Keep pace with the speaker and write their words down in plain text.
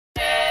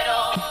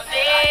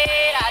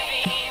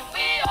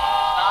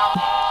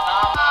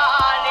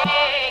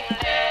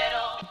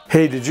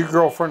Hey, did your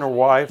girlfriend or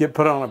wife get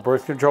put on a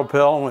birth control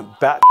pill and went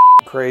bat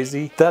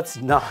crazy? That's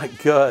not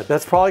good.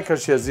 That's probably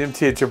because she has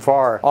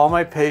MTHFR. All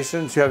my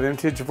patients who have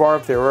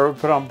MTHFR, if they were ever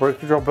put on birth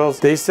control pills,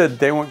 they said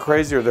they went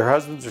crazy, or their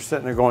husbands are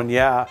sitting there going,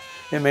 yeah,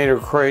 it made her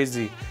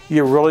crazy.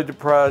 You get really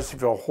depressed, you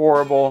feel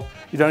horrible,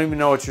 you don't even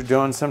know what you're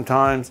doing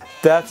sometimes.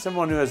 That's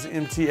someone who has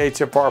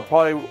MTHFR,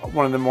 probably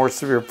one of the more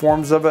severe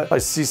forms of it,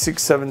 like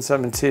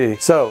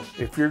C677T. So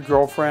if your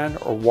girlfriend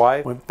or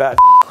wife went bat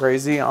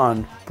crazy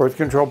on birth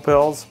control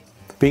pills,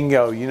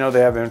 bingo, you know they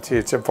have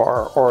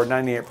MTHFR, or a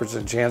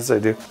 98% chance they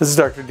do. This is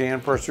Dr.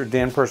 Dan Purser,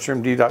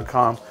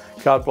 danpursermd.com.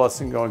 God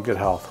bless and go in good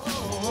health.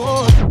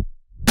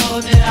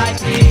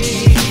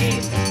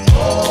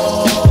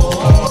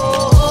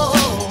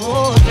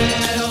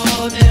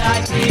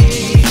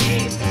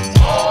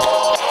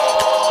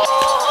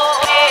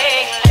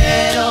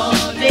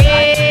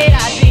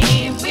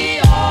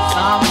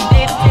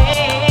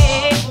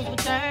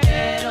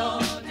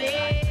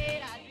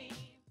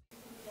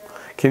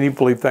 Can you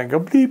believe that? Go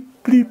bleep,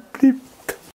 bleep, bleep.